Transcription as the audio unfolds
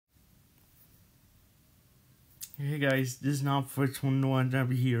Hey guys, this is not first one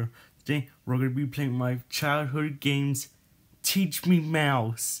over here. Today we're gonna be playing my childhood games. Teach me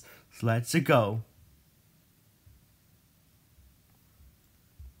mouse. So let's go.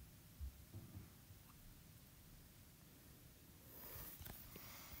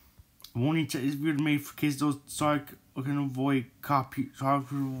 I won't need to this video made for kids so I can avoid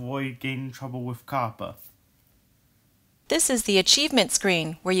getting in trouble with coppa. This is the achievement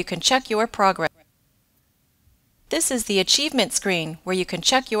screen where you can check your progress.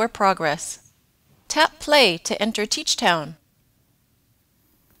 Tap play to enter Teachtown.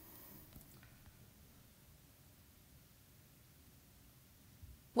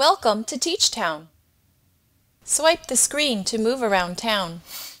 Welcome to Teachtown. Swipe the screen to move around town.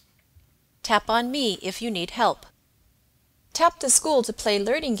 Tap on me if you need help. Tap the school to play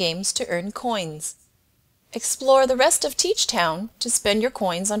learning games to earn coins. Explore the rest of Teachtown to spend your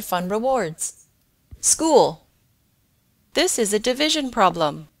coins on fun rewards. School. This is a division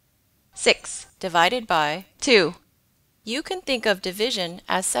problem. 6 divided by 2. You can think of division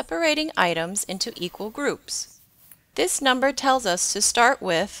as separating items into equal groups. This number tells us to start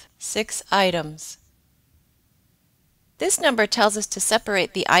with 6 items. This number tells us to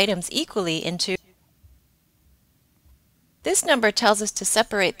separate the items equally into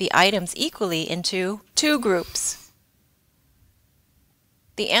two groups.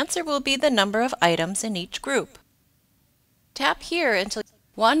 The answer will be the number of items in each group. Tap here until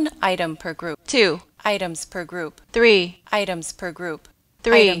 1 item per group, 2 items per group, 3 items per group,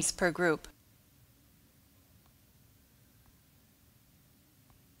 3 items per group.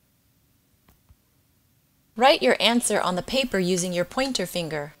 Write your answer on the paper using your pointer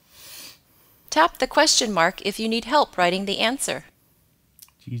finger. Tap the question mark if you need help writing the answer.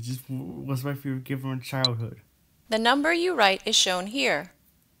 Jesus, what's my favorite gift from childhood? The number you write is shown here.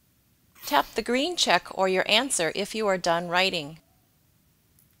 Tap the green check or your answer if you are done writing.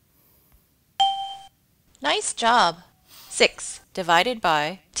 Nice job! 6 divided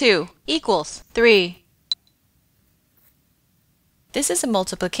by 2 equals 3. This is a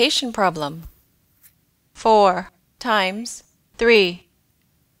multiplication problem. 4 times 3.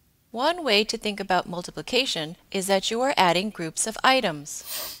 One way to think about multiplication is that you are adding groups of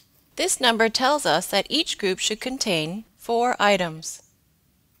items. This number tells us that each group should contain 4 items.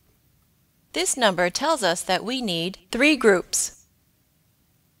 This number tells us that we need 3 groups.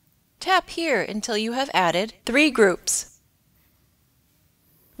 Tap here until you have added 3 groups.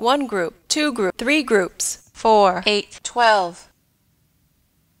 1 group, 2 groups, 3 groups, 4, 8, 12.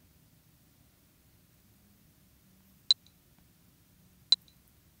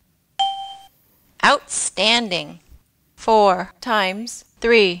 Outstanding! 4 times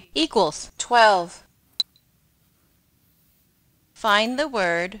 3 equals 12. Find the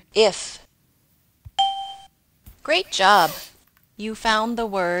word if. Great job! You found the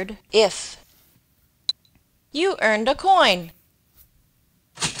word if. You earned a coin.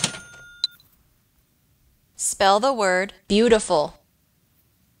 Spell the word beautiful.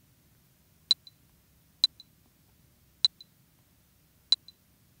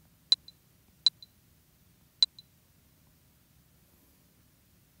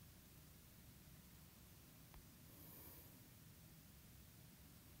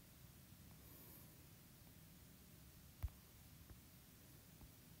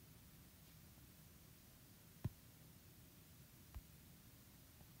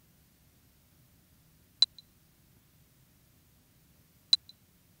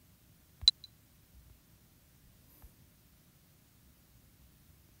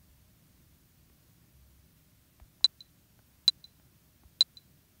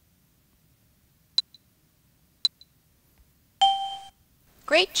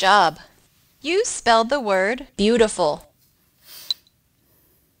 Great job! You spelled the word beautiful.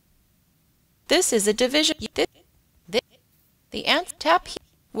 This is a division. The answer. Tap here.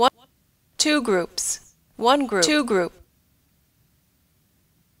 1, 2 groups. 1 group, 2 group.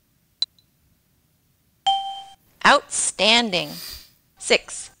 Outstanding!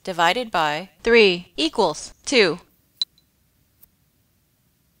 6 divided by 3 equals 2.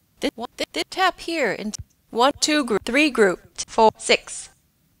 Tap here and 1, 2 group, 3 group, 4, 6.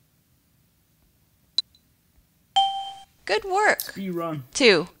 Good work! Speedrun.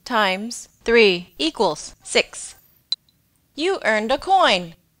 2 times 3 equals 6. You earned a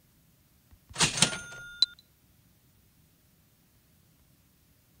coin.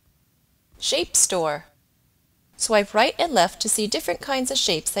 Shape store. Swipe right and left to see different kinds of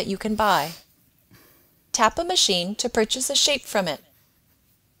shapes that you can buy. Tap a machine to purchase a shape from it.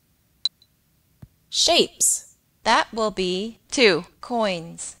 Shapes. That will be 2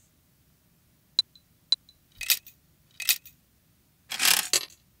 coins.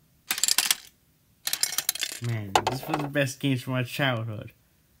 Man, this was the best games from my childhood.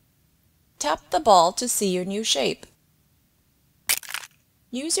 Tap the ball to see your new shape.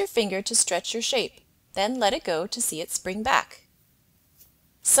 Use your finger to stretch your shape, then let it go to see it spring back.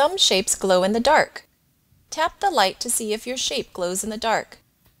 Some shapes glow in the dark. Tap the light to see if your shape glows in the dark.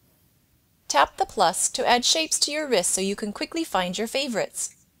 Tap the plus to add shapes to your wrist so you can quickly find your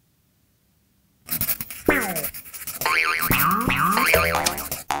favorites.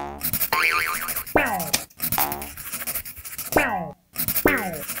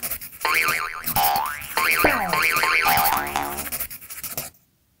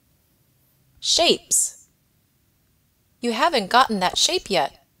 Shapes. You haven't gotten that shape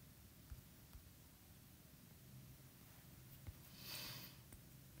yet.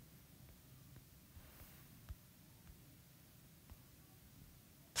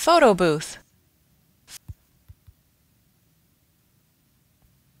 Photo booth.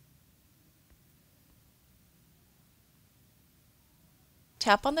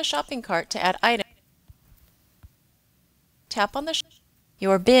 Tap on the shopping cart to add item. Tap on the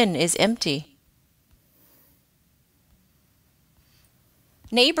Your bin is empty.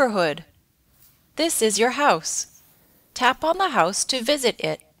 Neighborhood. This is your house. Tap on the house to visit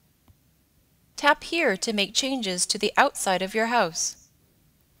it. Tap here to make changes to the outside of your house.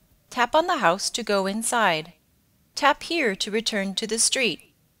 Tap on the house to go inside. Tap here to return to the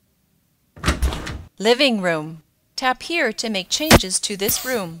street. Living room. Tap here to make changes to this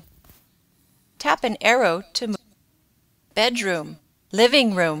room. Tap an arrow to move. Bedroom.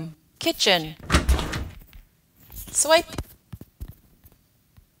 Living room. Kitchen. Swipe.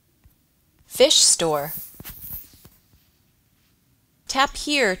 Fish store. Tap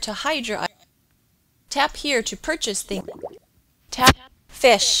here to hide your item. Tap here to purchase things. Tap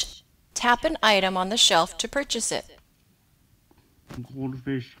fish. Tap an item on the shelf to purchase it.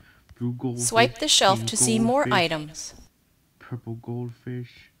 Goldfish, blue goldfish. Swipe the shelf to see more items. Purple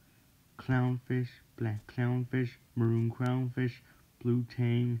goldfish, clownfish, black clownfish, maroon clownfish, blue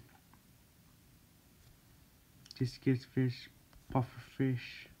tang, discus fish, puffer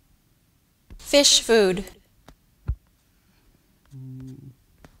fish. Fish food.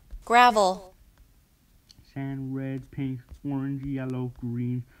 Gravel. Sand, red, pink, orange, yellow,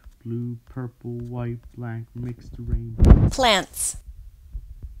 green, blue, purple, white, black, mixed rainbow. Plants.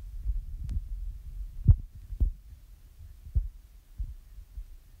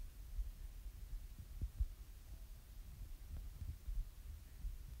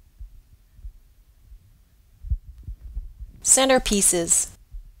 Centerpieces.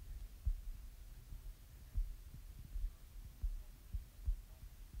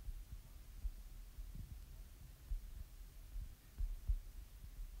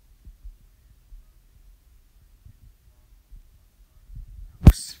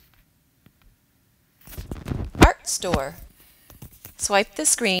 Art store. Swipe the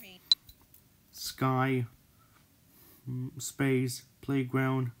screen. Sky, space,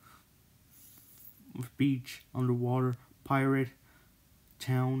 playground, beach, underwater, pirate,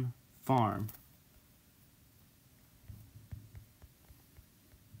 town, farm.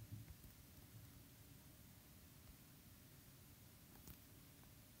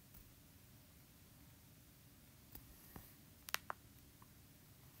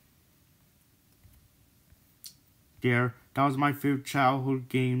 There, that was my favorite childhood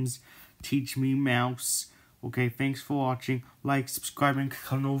games. Teach Me Mouse. Okay, thanks for watching. Like, subscribe, and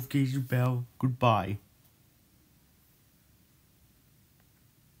click on the notification bell. Goodbye.